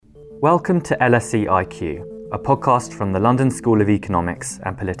Welcome to LSE IQ, a podcast from the London School of Economics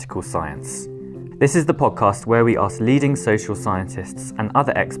and Political Science. This is the podcast where we ask leading social scientists and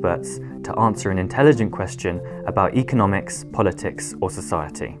other experts to answer an intelligent question about economics, politics, or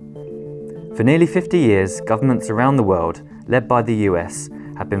society. For nearly 50 years, governments around the world, led by the US,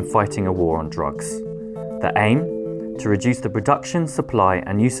 have been fighting a war on drugs. The aim? To reduce the production, supply,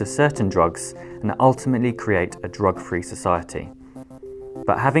 and use of certain drugs and ultimately create a drug-free society.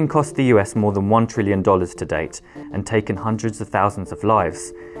 But having cost the US more than $1 trillion to date and taken hundreds of thousands of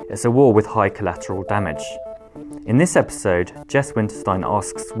lives, it's a war with high collateral damage. In this episode, Jess Winterstein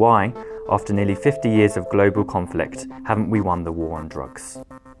asks why, after nearly 50 years of global conflict, haven't we won the war on drugs?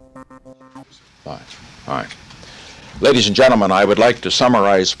 All right. Ladies and gentlemen, I would like to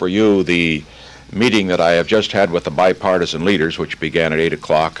summarize for you the meeting that I have just had with the bipartisan leaders, which began at 8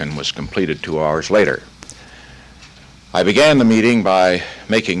 o'clock and was completed 2 hours later. I began the meeting by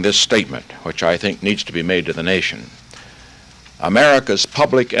making this statement, which I think needs to be made to the nation. America's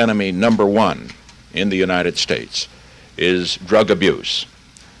public enemy number one in the United States is drug abuse.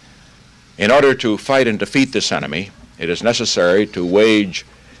 In order to fight and defeat this enemy, it is necessary to wage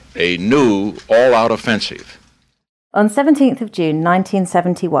a new all-out offensive. On 17th of June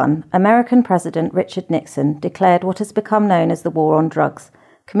 1971, American President Richard Nixon declared what has become known as the War on Drugs,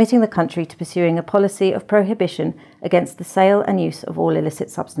 committing the country to pursuing a policy of prohibition against the sale and use of all illicit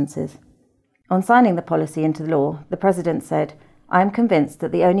substances. On signing the policy into law, the President said, "I am convinced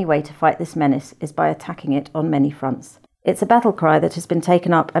that the only way to fight this menace is by attacking it on many fronts." It's a battle cry that has been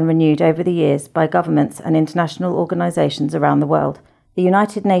taken up and renewed over the years by governments and international organisations around the world. The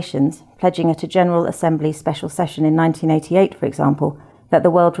United Nations, pledging at a General Assembly special session in 1988, for example, that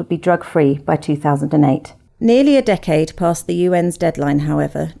the world would be drug-free by 2008. Nearly a decade past the UN's deadline,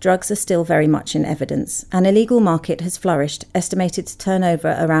 however, drugs are still very much in evidence. An illegal market has flourished, estimated to turn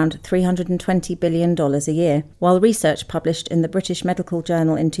over around $320 billion a year, while research published in the British Medical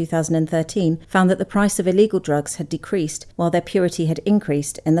Journal in 2013 found that the price of illegal drugs had decreased while their purity had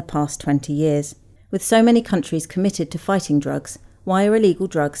increased in the past 20 years. With so many countries committed to fighting drugs, why are illegal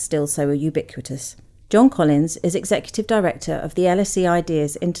drugs still so ubiquitous? John Collins is Executive Director of the LSE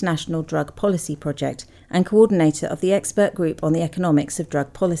Ideas International Drug Policy Project and coordinator of the expert group on the economics of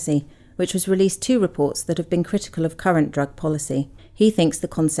drug policy, which has released 2 reports that have been critical of current drug policy. He thinks the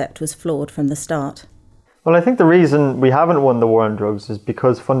concept was flawed from the start. Well, I think the reason we haven't won the war on drugs is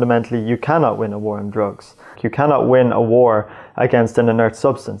because fundamentally you cannot win a war on drugs. You cannot win a war against an inert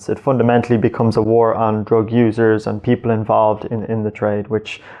substance. It fundamentally becomes a war on drug users and people involved in the trade,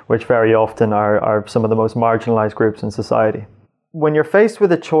 which very often are some of the most marginalized groups in society. When you're faced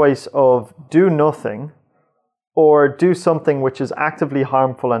with a choice of do nothing or do something which is actively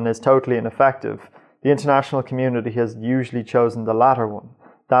harmful and is totally ineffective, the international community has usually chosen the latter one.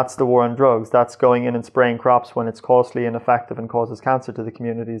 That's the war on drugs. That's going in and spraying crops when it's costly, ineffective, and causes cancer to the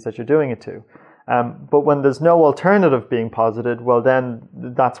communities that you're doing it to. But when there's no alternative being posited, well then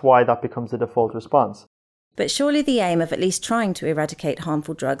that's why that becomes the default response. But surely the aim of at least trying to eradicate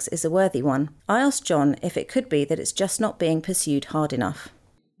harmful drugs is a worthy one. I asked John if it could be that it's just not being pursued hard enough.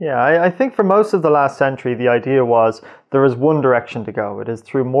 Yeah, I think for most of the last century, the idea was there is one direction to go. It is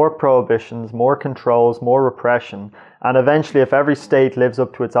through more prohibitions, more controls, more repression. And eventually, if every state lives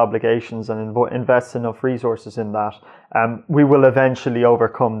up to its obligations and invests enough resources in that, we will eventually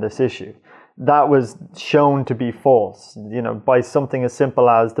overcome this issue. That was shown to be false, by something as simple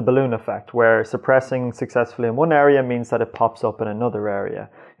as the balloon effect, where suppressing successfully in one area means that it pops up in another area.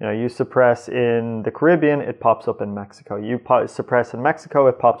 You suppress in the Caribbean, it pops up in Mexico. You suppress in Mexico,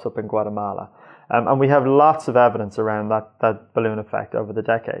 it pops up in Guatemala. And we have lots of evidence around that balloon effect over the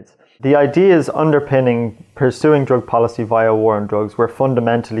decades. The ideas underpinning pursuing drug policy via war on drugs were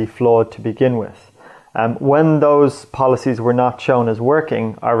fundamentally flawed to begin with. When those policies were not shown as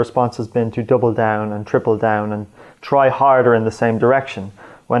working, our response has been to double down and triple down and try harder in the same direction,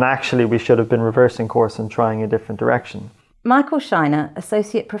 when actually we should have been reversing course and trying a different direction. Michael Shiner,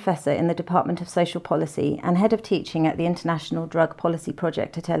 Associate Professor in the Department of Social Policy and Head of Teaching at the International Drug Policy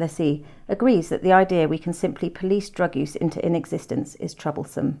Project at LSE, agrees that the idea we can simply police drug use into inexistence is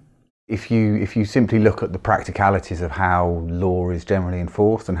troublesome. If you simply look at the practicalities of how law is generally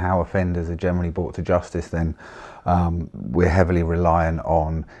enforced and how offenders are generally brought to justice, then we're heavily reliant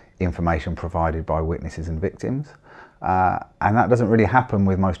on information provided by witnesses and victims. And that doesn't really happen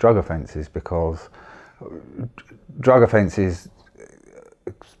with most drug offences, because drug offences,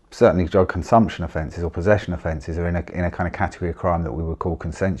 certainly drug consumption offences or possession offences, are in a kind of category of crime that we would call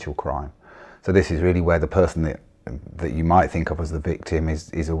consensual crime. So this is really where the person that that you might think of as the victim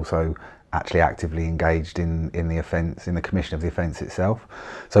is also actually actively engaged in the offence, in the commission of the offence itself.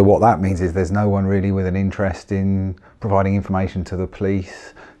 So what that means is there's no one really with an interest in providing information to the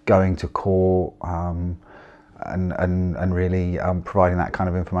police, going to court, and really providing that kind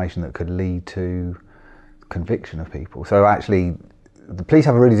of information that could lead to conviction of people. So actually, the police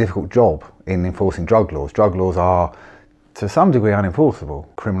have a really difficult job in enforcing drug laws. Drug laws are, to some degree,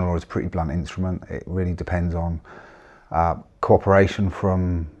 unenforceable. Criminal law is a pretty blunt instrument. It really depends on cooperation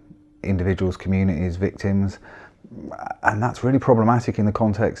from individuals, communities, victims, and that's really problematic in the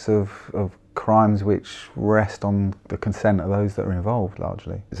context of crimes which rest on the consent of those that are involved,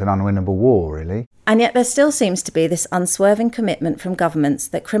 largely. It's an unwinnable war, really. And yet there still seems to be this unswerving commitment from governments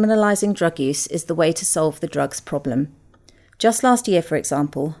that criminalising drug use is the way to solve the drugs problem. Just last year, for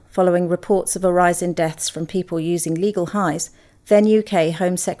example, following reports of a rise in deaths from people using legal highs, then UK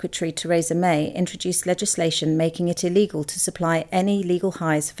Home Secretary Theresa May introduced legislation making it illegal to supply any legal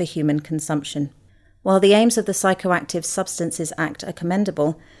highs for human consumption. While the aims of the Psychoactive Substances Act are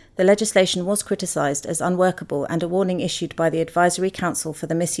commendable, the legislation was criticised as unworkable and a warning issued by the Advisory Council for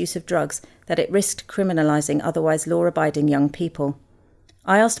the Misuse of Drugs that it risked criminalising otherwise law-abiding young people.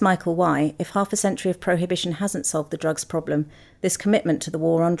 I asked Michael why, if half a century of prohibition hasn't solved the drugs problem, this commitment to the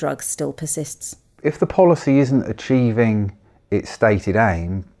war on drugs still persists. If the policy isn't achieving its stated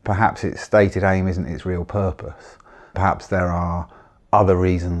aim, perhaps its stated aim isn't its real purpose. Perhaps there are other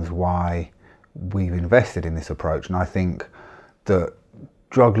reasons why we've invested in this approach, and I think that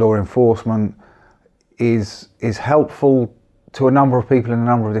drug law enforcement is helpful to a number of people in a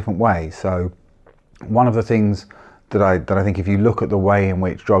number of different ways. So one of the things that I think, if you look at the way in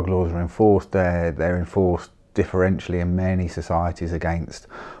which drug laws are enforced, they're enforced differentially in many societies against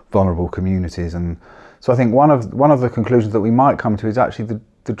vulnerable communities. And so I think one of the conclusions that we might come to is actually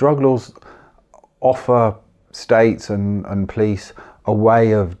the drug laws offer states and police a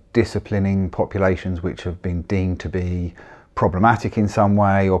way of disciplining populations which have been deemed to be problematic in some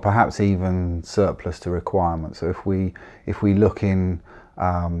way, or perhaps even surplus to requirements. So if we look in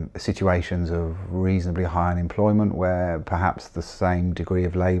situations of reasonably high unemployment where perhaps the same degree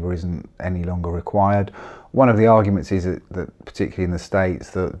of labour isn't any longer required, one of the arguments is that particularly in the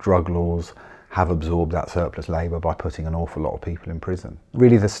States, that drug laws have absorbed that surplus labour by putting an awful lot of people in prison.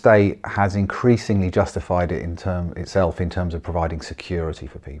 Really, the state has increasingly justified it itself in terms of providing security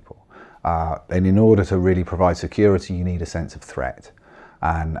for people. And in order to really provide security, you need a sense of threat.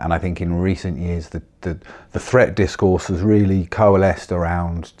 And I think in recent years, the threat discourse has really coalesced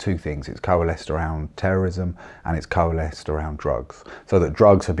around two things. It's coalesced around terrorism and it's coalesced around drugs. So that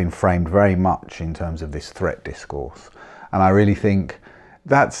drugs have been framed very much in terms of this threat discourse. And I really think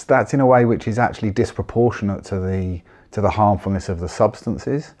that's in a way which is actually disproportionate to the harmfulness of the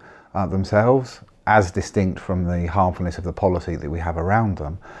substances themselves, as distinct from the harmfulness of the policy that we have around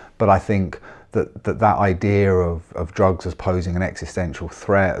them. But I think that idea of drugs as posing an existential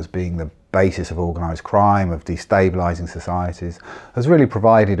threat, as being the basis of organised crime, of destabilising societies, has really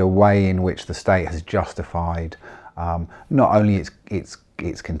provided a way in which the state has justified not only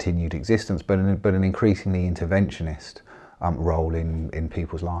its continued existence, but an increasingly interventionist role in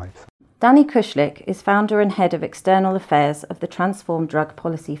people's lives. Danny Kushlik is founder and head of external affairs of the Transform Drug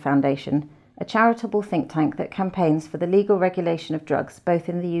Policy Foundation, a charitable think tank that campaigns for the legal regulation of drugs both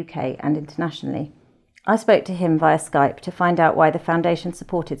in the UK and internationally. I spoke to him via Skype to find out why the foundation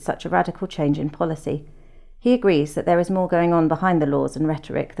supported such a radical change in policy. He agrees that there is more going on behind the laws and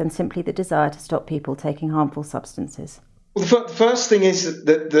rhetoric than simply the desire to stop people taking harmful substances. Well, the first thing is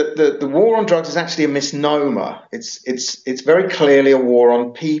that the war on drugs is actually a misnomer. It's very clearly a war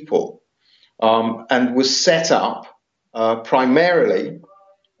on people, and was set up primarily,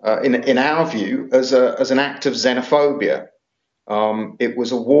 in our view, as an act of xenophobia. It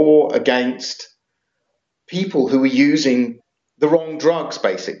was a war against people who were using the wrong drugs,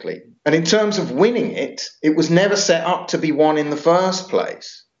 basically. And in terms of winning it, it was never set up to be won in the first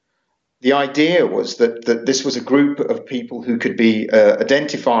place. The idea was that this was a group of people who could be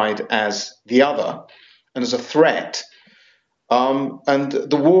identified as the other and as a threat. And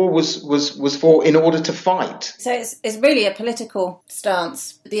the war was for in order to fight. So it's really a political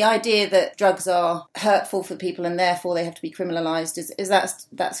stance. The idea that drugs are hurtful for people and therefore they have to be criminalised,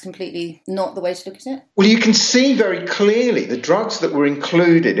 that's completely not the way to look at it? Well, you can see very clearly the drugs that were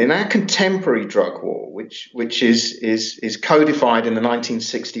included in our contemporary drug war, which is codified in the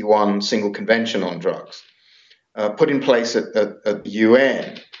 1961 Single Convention on Drugs, put in place at the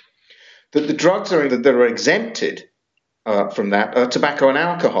UN, that the drugs that are exempted from that are tobacco and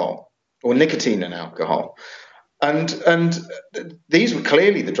alcohol, or nicotine and alcohol. And these were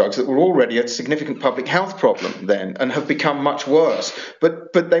clearly the drugs that were already a significant public health problem then and have become much worse.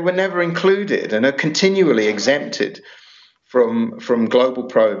 But they were never included and are continually exempted from global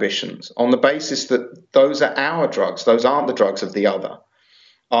prohibitions on the basis that those are our drugs, those aren't the drugs of the other.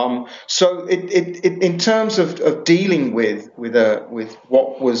 So in terms of dealing with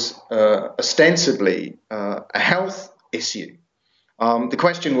what was ostensibly a health issue, the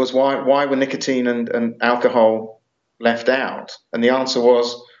question was why were nicotine and alcohol left out? And the answer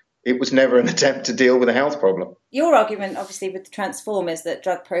was it was never an attempt to deal with a health problem. Your argument, obviously, with Transform is that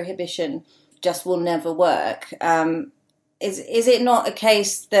drug prohibition just will never work. Is it not a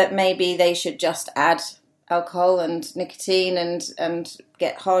case that maybe they should just add alcohol and nicotine and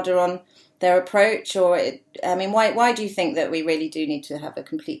get harder on their approach? Or, why do you think that we really do need to have a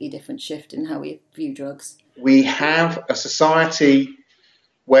completely different shift in how we view drugs? We have a society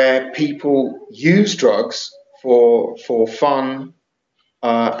where people use drugs for fun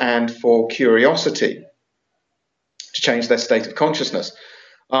and for curiosity to change their state of consciousness.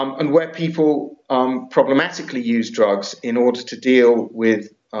 And where people problematically use drugs in order to deal with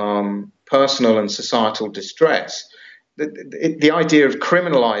personal and societal distress. The idea of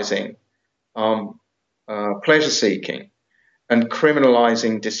criminalizing pleasure seeking and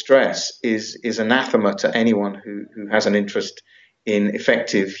criminalizing distress is anathema to anyone who has an interest in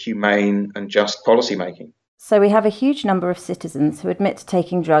effective, humane and just policy making. So we have a huge number of citizens who admit to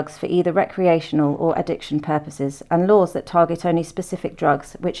taking drugs for either recreational or addiction purposes, and laws that target only specific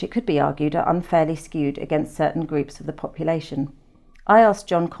drugs, which it could be argued are unfairly skewed against certain groups of the population. I asked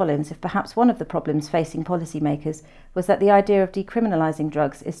John Collins if perhaps one of the problems facing policymakers was that the idea of decriminalising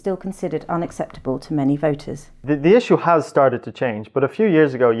drugs is still considered unacceptable to many voters. The issue has started to change, but a few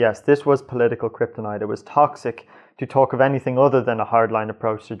years ago, yes, this was political kryptonite. It was toxic to talk of anything other than a hardline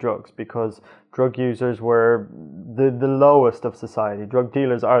approach to drugs, because drug users were the lowest of society. Drug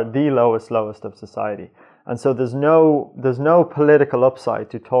dealers are the lowest of society. And so there's no political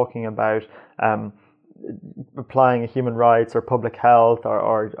upside to talking about applying a human rights or public health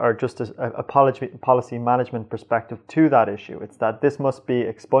or just a policy management perspective to that issue. It's that this must be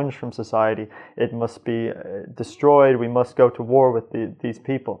expunged from society. It must be destroyed. We must go to war with these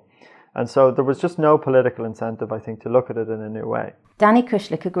people. And so there was just no political incentive, I think, to look at it in a new way. Danny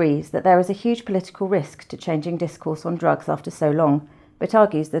Kushlik agrees that there is a huge political risk to changing discourse on drugs after so long, but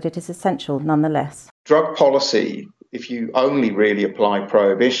argues that it is essential nonetheless. Drug policy, if you only really apply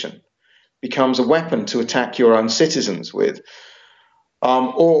prohibition, becomes a weapon to attack your own citizens with,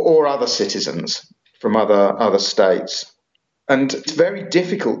 or other citizens from other states. And it's very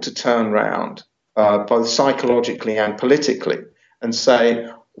difficult to turn around, both psychologically and politically, and say,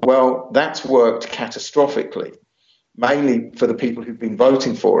 well, that's worked catastrophically, mainly for the people who've been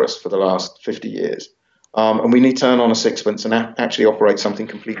voting for us for the last 50 years. And we need to turn on a sixpence and actually operate something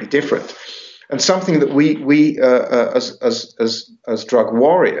completely different. And something that we as drug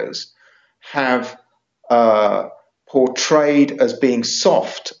warriors have portrayed as being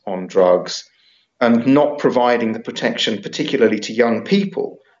soft on drugs and not providing the protection, particularly to young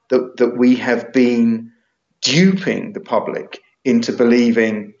people, that we have been duping the public into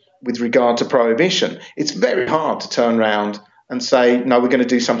believing with regard to prohibition. It's very hard to turn around and say, no, we're going to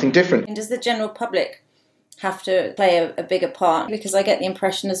do something different. And does the general public have to play a bigger part? Because I get the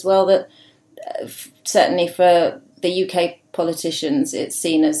impression as well that certainly for the UK politicians, it's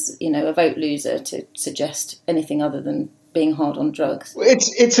seen as, a vote loser to suggest anything other than being hard on drugs.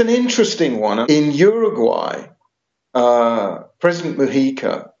 It's an interesting one. In Uruguay, President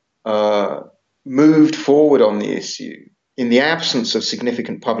Mujica moved forward on the issue in the absence of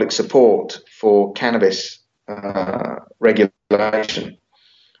significant public support for cannabis regulation.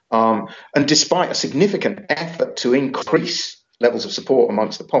 And despite a significant effort to increase levels of support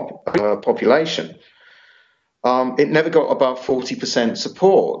amongst the population, it never got above 40%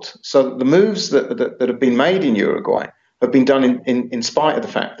 support. So the moves that have been made in Uruguay have been done in spite of the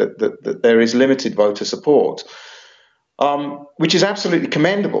fact that there is limited voter support, which is absolutely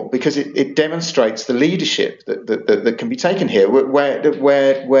commendable because it demonstrates the leadership that can be taken here.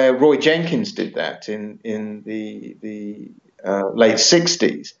 Where Roy Jenkins did that in the late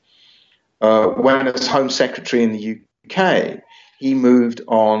 60s, when as Home Secretary in the UK, he moved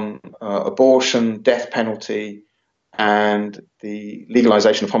on abortion, death penalty, and the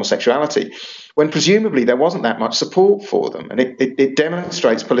legalization of homosexuality, when presumably there wasn't that much support for them. And it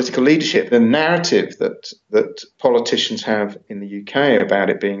demonstrates political leadership. The narrative that politicians have in the UK about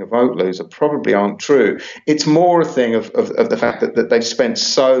it being a vote loser probably aren't true. It's more a thing of the fact that they've spent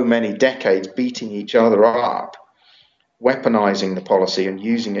so many decades beating each other up, weaponizing the policy and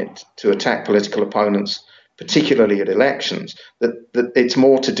using it to attack political opponents, particularly at elections, that it's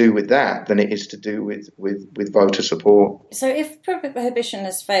more to do with that than it is to do with voter support. So if prohibition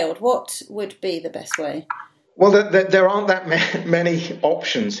has failed, what would be the best way? Well, there aren't that many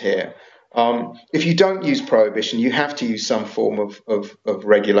options here. If you don't use prohibition, you have to use some form of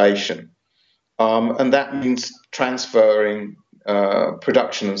regulation. And that means transferring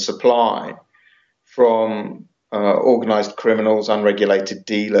production and supply from organised criminals, unregulated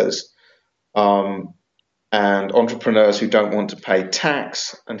dealers, and entrepreneurs who don't want to pay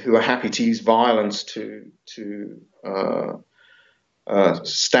tax and who are happy to use violence to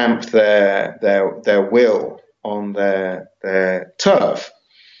stamp their will on their turf.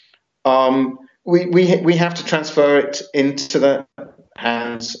 We have to transfer it into the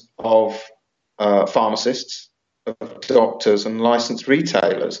hands of pharmacists, of doctors and licensed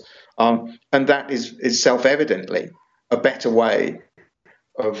retailers. And that is self-evidently a better way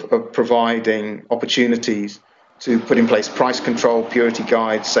of providing opportunities to put in place price control, purity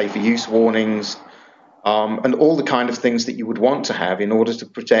guides, safer use warnings, and all the kind of things that you would want to have in order to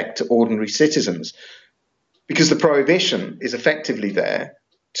protect ordinary citizens. Because the prohibition is effectively there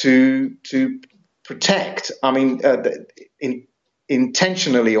to protect,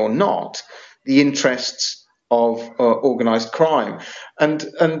 intentionally or not, the interests of organised crime, and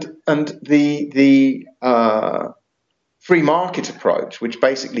the free market approach, which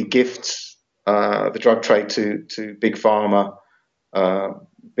basically gifts the drug trade to big pharma,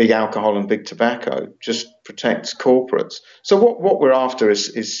 big alcohol and big tobacco, just protects corporates. So what we're after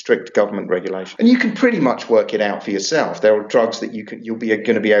is strict government regulation, and you can pretty much work it out for yourself. There are drugs that you'll be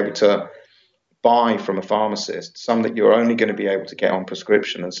going to be able to buy from a pharmacist, some that you're only going to be able to get on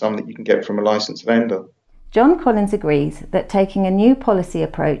prescription, and some that you can get from a licensed vendor. John Collins agrees that taking a new policy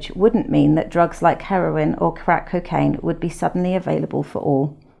approach wouldn't mean that drugs like heroin or crack cocaine would be suddenly available for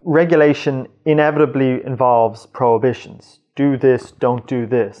all. Regulation inevitably involves prohibitions. Do this, don't do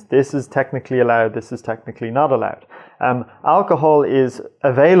this. This is technically allowed, this is technically not allowed. Alcohol is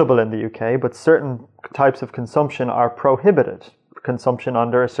available in the UK, but certain types of consumption are prohibited. Consumption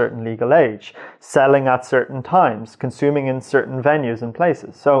under a certain legal age, selling at certain times, consuming in certain venues and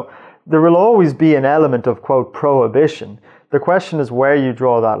places. So there will always be an element of, quote, prohibition. The question is where you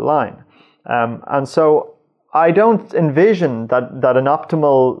draw that line. And so I don't envision that an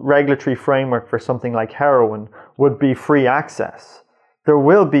optimal regulatory framework for something like heroin would be free access. There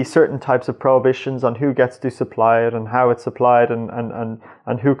will be certain types of prohibitions on who gets to supply it and how it's supplied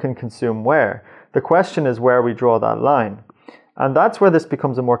and who can consume where. The question is where we draw that line. And that's where this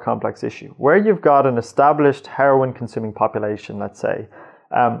becomes a more complex issue. Where you've got an established heroin-consuming population, let's say,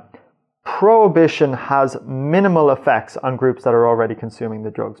 prohibition has minimal effects on groups that are already consuming the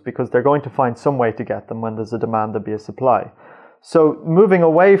drugs because they're going to find some way to get them when there's a demand, there'll be a supply. So moving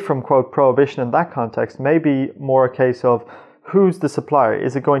away from, quote, prohibition in that context may be more a case of who's the supplier?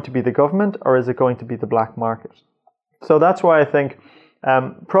 Is it going to be the government or is it going to be the black market? So that's why I think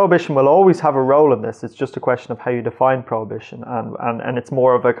prohibition will always have a role in this. It's just a question of how you define prohibition, and it's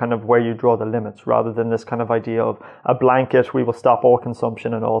more of a kind of where you draw the limits rather than this kind of idea of a blanket, we will stop all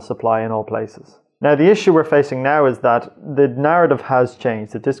consumption and all supply in all places. Now, the issue we're facing now is that the narrative has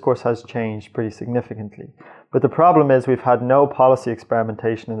changed, the discourse has changed pretty significantly. But the problem is we've had no policy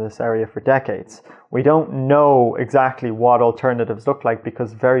experimentation in this area for decades. We don't know exactly what alternatives look like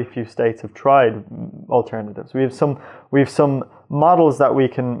because very few states have tried alternatives. We have some models that we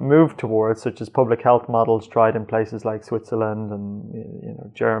can move towards, such as public health models tried in places like Switzerland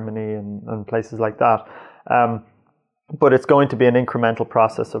and Germany and places like that. But it's going to be an incremental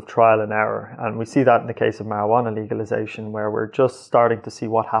process of trial and error. And we see that in the case of marijuana legalization, where we're just starting to see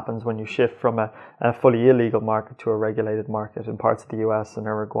what happens when you shift from a fully illegal market to a regulated market in parts of the US and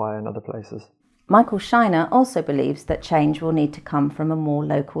Uruguay and other places. Michael Shiner also believes that change will need to come from a more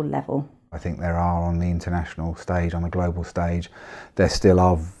local level. I think there are on the international stage, on the global stage, there still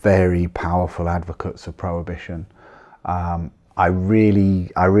are very powerful advocates of prohibition. I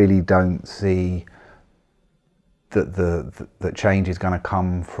really don't see that change is going to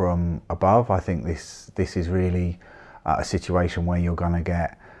come from above. I think this is really a situation where you're going to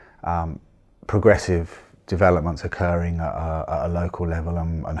get progressive developments occurring at a local level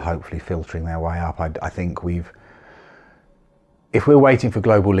and hopefully filtering their way up. I think if we're waiting for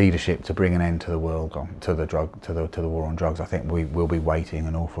global leadership to bring an end to the world, to the war on drugs, I think we will be waiting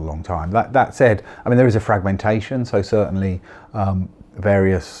an awful long time. That said, I mean, there is a fragmentation, so certainly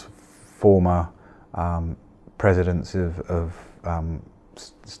various former presidents of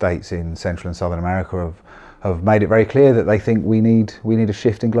states in Central and Southern America have made it very clear that they think we need a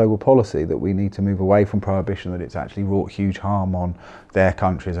shift in global policy, that we need to move away from prohibition, that it's actually wrought huge harm on their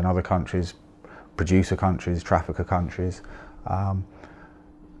countries and other countries' producer countries, trafficker countries.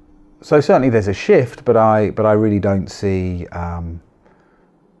 So certainly there's a shift, but I really don't see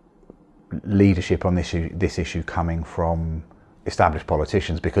leadership on this issue coming from established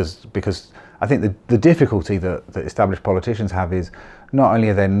politicians, because I think the difficulty that established politicians have is not only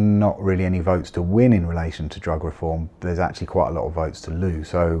are there not really any votes to win in relation to drug reform, there's actually quite a lot of votes to lose.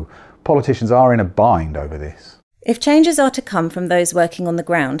 So politicians are in a bind over this. If changes are to come from those working on the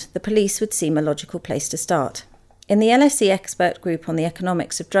ground, the police would seem a logical place to start. In the LSE expert group on the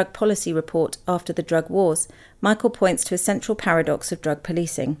economics of drug policy report After the Drug Wars, Michael points to a central paradox of drug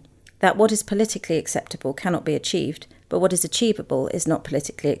policing, that what is politically acceptable cannot be achieved, but what is achievable is not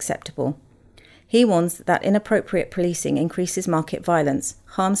politically acceptable. He warns that inappropriate policing increases market violence,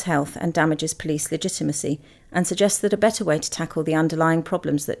 harms health and damages police legitimacy, and suggests that a better way to tackle the underlying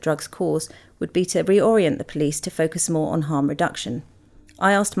problems that drugs cause would be to reorient the police to focus more on harm reduction.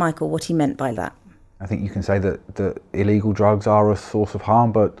 I asked Michael what he meant by that. I think you can say that illegal drugs are a source of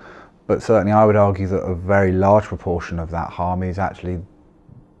harm, but certainly I would argue that a very large proportion of that harm is actually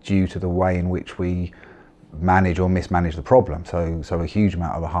due to the way in which we manage or mismanage the problem. So a huge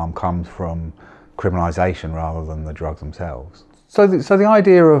amount of the harm comes from criminalisation rather than the drugs themselves. So the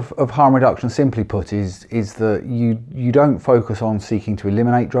idea of harm reduction, simply put, is that you don't focus on seeking to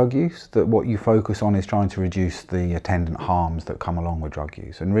eliminate drug use, that what you focus on is trying to reduce the attendant harms that come along with drug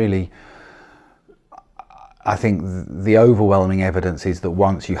use. And really, I think the overwhelming evidence is that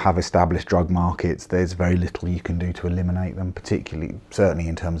once you have established drug markets, there's very little you can do to eliminate them, certainly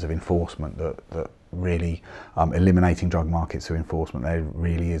in terms of enforcement, that really eliminating drug markets through enforcement, there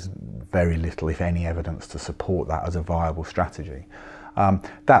really is very little, if any, evidence to support that as a viable strategy.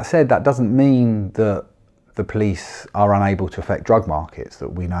 That said, that doesn't mean that the police are unable to affect drug markets, that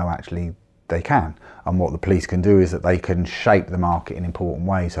we know actually they can. And what the police can do is that they can shape the market in important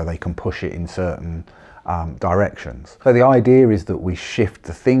ways, so they can push it in certain directions. So the idea is that we shift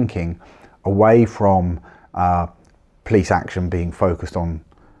the thinking away from police action being focused on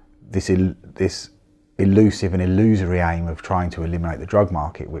this elusive and illusory aim of trying to eliminate the drug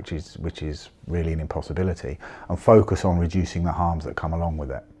market, which is really an impossibility, and focus on reducing the harms that come along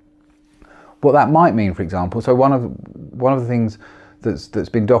with it. What that might mean, for example, so one of the things that's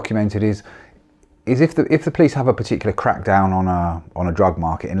been documented is if the police have a particular crackdown on a drug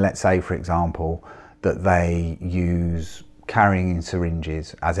market, and let's say, for example, that they use carrying in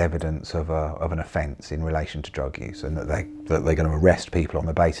syringes as evidence of an offence in relation to drug use, and that they're going to arrest people on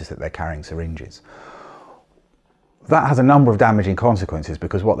the basis that they're carrying syringes. That has a number of damaging consequences,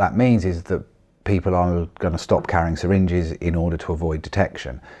 because what that means is that people are going to stop carrying syringes in order to avoid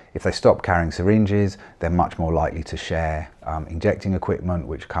detection. If they stop carrying syringes, they're much more likely to share injecting equipment,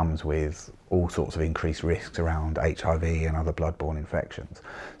 which comes with all sorts of increased risks around HIV and other bloodborne infections.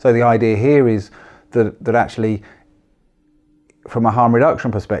 So the idea here is that actually, from a harm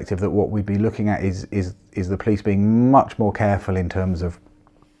reduction perspective, that what we'd be looking at is the police being much more careful in terms of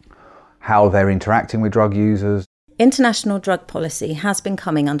how they're interacting with drug users. International drug policy has been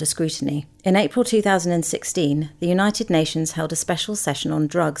coming under scrutiny. In April 2016, the United Nations held a special session on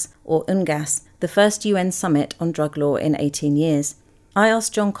drugs, or UNGAS, the first UN summit on drug law in 18 years. I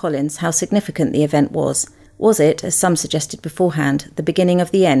asked John Collins how significant the event was. Was it, as some suggested beforehand, the beginning of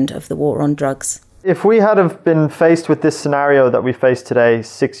the end of the war on drugs? If we had have been faced with this scenario that we face today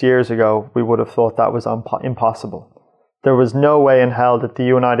 6 years ago, we would have thought that was impossible. There was no way in hell that the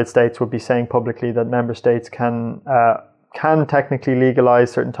United States would be saying publicly that member states can technically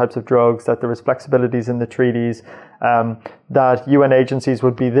legalize certain types of drugs, that there is flexibilities in the treaties, that UN agencies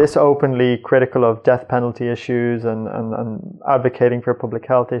would be this openly critical of death penalty issues and advocating for public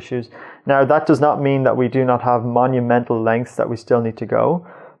health issues. Now, that does not mean that we do not have monumental lengths that we still need to go,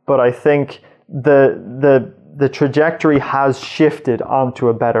 but I think the trajectory has shifted onto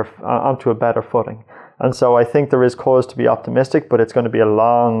a better footing. And so I think there is cause to be optimistic, but it's going to be a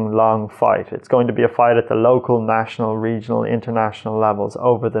long, long fight. It's going to be a fight at the local, national, regional, international levels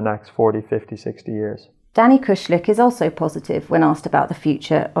over the next 40, 50, 60 years. Danny Kushlik is also positive when asked about the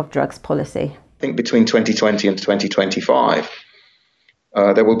future of drugs policy. I think between 2020 and 2025,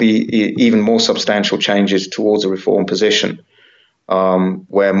 there will be even more substantial changes towards a reform position,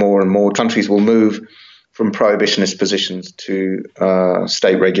 where more and more countries will move from prohibitionist positions to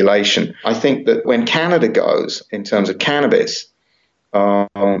state regulation. I think that when Canada goes, in terms of cannabis,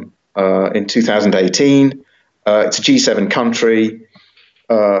 in 2018, it's a G7 country.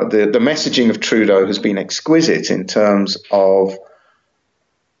 The messaging of Trudeau has been exquisite in terms of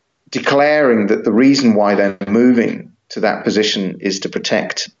declaring that the reason why they're moving to that position is to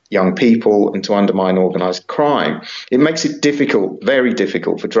protect young people and to undermine organised crime. It makes it difficult, very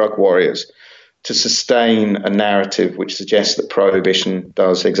difficult, for drug warriors to sustain a narrative which suggests that prohibition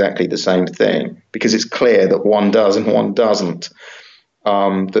does exactly the same thing, because it's clear that one does and one doesn't.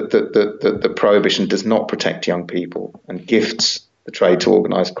 That prohibition does not protect young people and gifts the trade to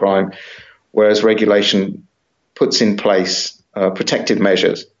organised crime, whereas regulation puts in place protective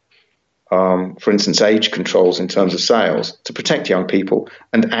measures, for instance, age controls in terms of sales, to protect young people,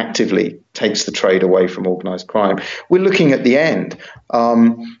 and actively takes the trade away from organised crime. We're looking at the end,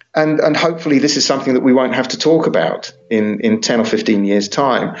 and hopefully this is something that we won't have to talk about in 10 or 15 years'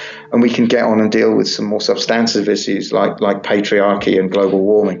 time, and we can get on and deal with some more substantive issues like patriarchy and global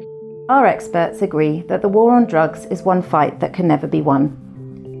warming. Our experts agree that the war on drugs is one fight that can never be won.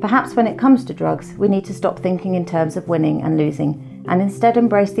 Perhaps when it comes to drugs, we need to stop thinking in terms of winning and losing, and instead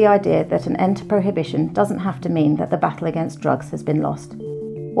embrace the idea that an end to prohibition doesn't have to mean that the battle against drugs has been lost.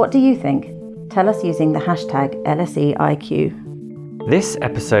 What do you think? Tell us using the hashtag LSEIQ. This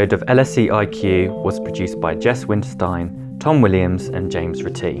episode of LSEIQ was produced by Jess Winterstein, Tom Williams and James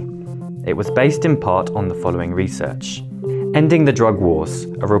Ritty. It was based in part on the following research. Ending the Drug Wars,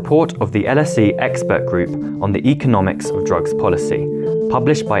 a report of the LSE Expert Group on the Economics of Drugs Policy,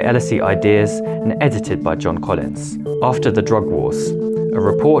 published by LSE Ideas and edited by John Collins. After the Drug Wars, a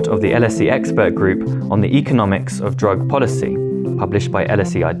report of the LSE Expert Group on the Economics of Drug Policy, published by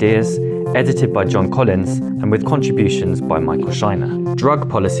LSE Ideas, edited by John Collins and with contributions by Michael Shiner. Drug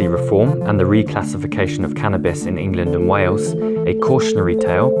Policy Reform and the Reclassification of Cannabis in England and Wales, a Cautionary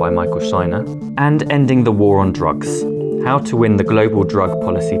Tale by Michael Shiner. And Ending the War on Drugs, How to Win the Global Drug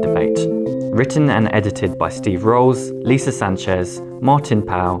Policy Debate, written and edited by Steve Rolls, Lisa Sanchez, Martin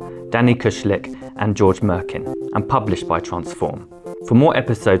Powell, Danny Kushlik and George Merkin, and published by Transform. For more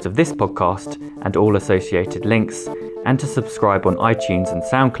episodes of this podcast and all associated links, and to subscribe on iTunes and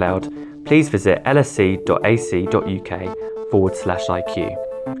SoundCloud, please visit lse.ac.uk/IQ.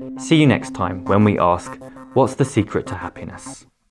 See you next time when we ask, what's the secret to happiness?